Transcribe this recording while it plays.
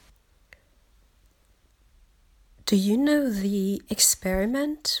Do you know the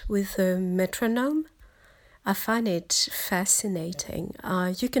experiment with the metronome? I find it fascinating.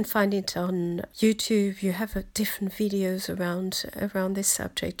 You can find it on YouTube. You have different videos around this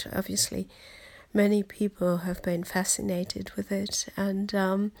subject. Obviously, many people have been fascinated with it.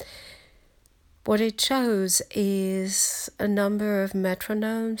 And what it shows is a number of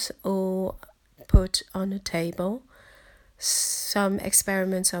metronomes all put on a table. Some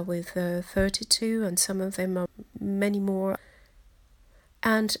experiments are with 32 and some of them are many more.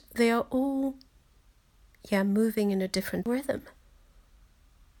 And they are all moving in a different rhythm.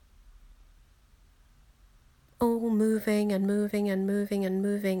 All moving and moving and moving and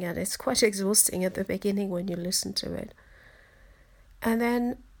moving, and it's quite exhausting at the beginning when you listen to it. And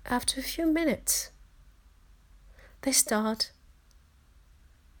then after a few minutes, they start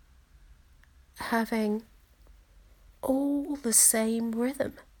having all the same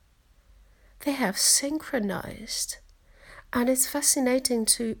rhythm. They have synchronized. And it's fascinating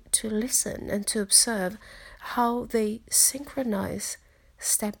to listen and to observe how they synchronize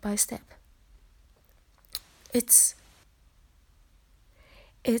step by step. It's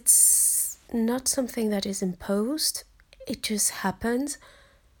not something that is imposed. It just happens.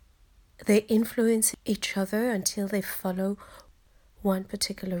 They influence each other until they follow one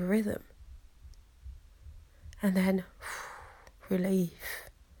particular rhythm. And then, relief.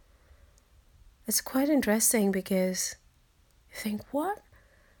 It's quite interesting because you think, what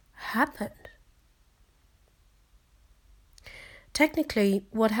happened? Technically,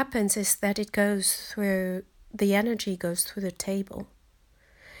 what happens is that the energy goes through the table.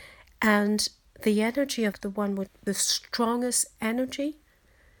 And the energy of the one with the strongest energy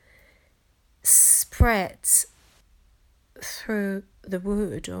spreads through the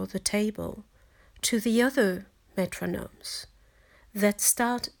wood or the table to the other metronomes that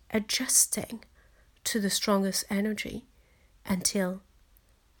start adjusting to the strongest energy until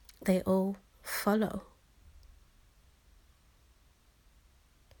they all follow.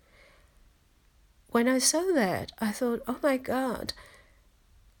 When I saw that, I thought, oh my God,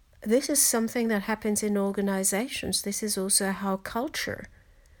 this is something that happens in organizations. This is also how culture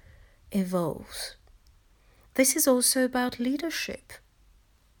evolves. This is also about leadership.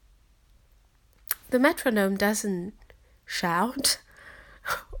 The metronome doesn't shout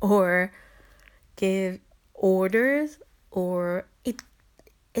or give orders, or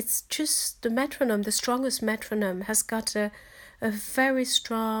it's just the metronome. The strongest metronome has got a very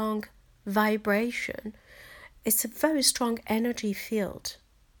strong vibration. It's a very strong energy field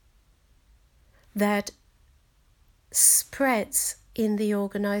that spreads in the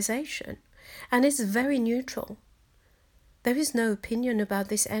organization, and it's very neutral. There is no opinion about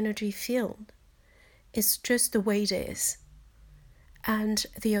this energy field. It's just the way it is, and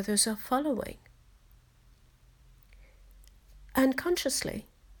the others are following. Unconsciously,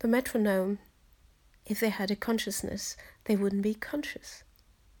 the metronome, if they had a consciousness, they wouldn't be conscious.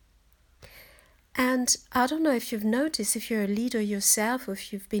 And I don't know if you've noticed, if you're a leader yourself, or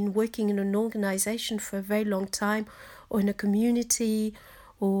if you've been working in an organization for a very long time, or in a community,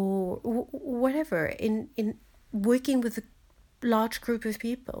 or whatever, in working with a large group of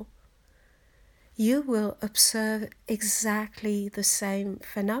people, you will observe exactly the same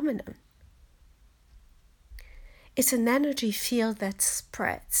phenomenon. It's an energy field that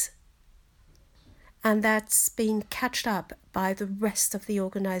spreads, and that's being catched up by the rest of the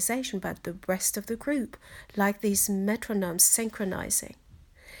organization, by the rest of the group, like these metronomes synchronizing.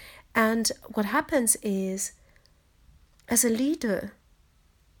 And what happens is, as a leader,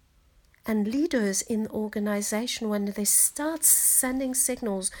 and leaders in the organization, when they start sending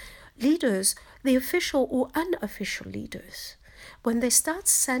signals, leaders, the official or unofficial leaders, when they start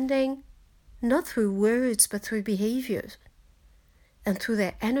sending, not through words, but through behaviors, and through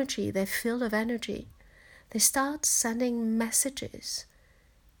their energy, their field of energy, they start sending messages.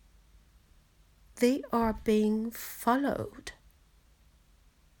 They are being followed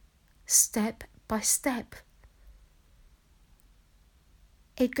step by step.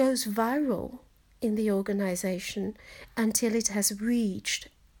 It goes viral in the organization until it has reached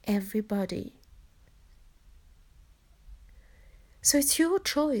everybody. So it's your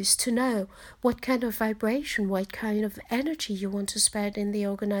choice to know what kind of vibration, what kind of energy you want to spread in the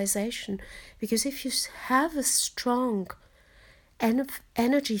organization. Because if you have a strong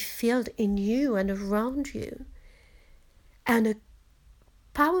energy field in you and around you, and a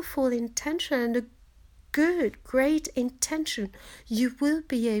powerful intention and a good, great intention, you will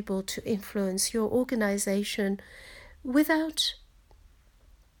be able to influence your organization without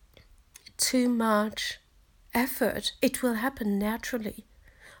too much effort. It will happen naturally.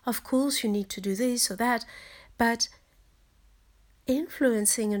 Of course, you need to do this or that, But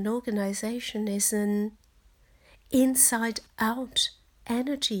influencing an organization is an inside-out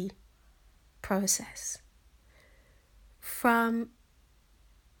energy process. From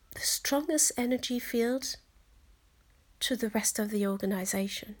the strongest energy field to the rest of the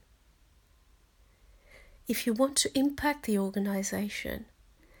organization. If you want to impact the organization,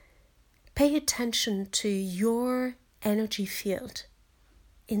 pay attention to your energy field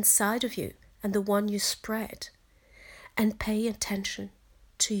inside of you and the one you spread, and pay attention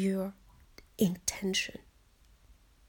to your intention.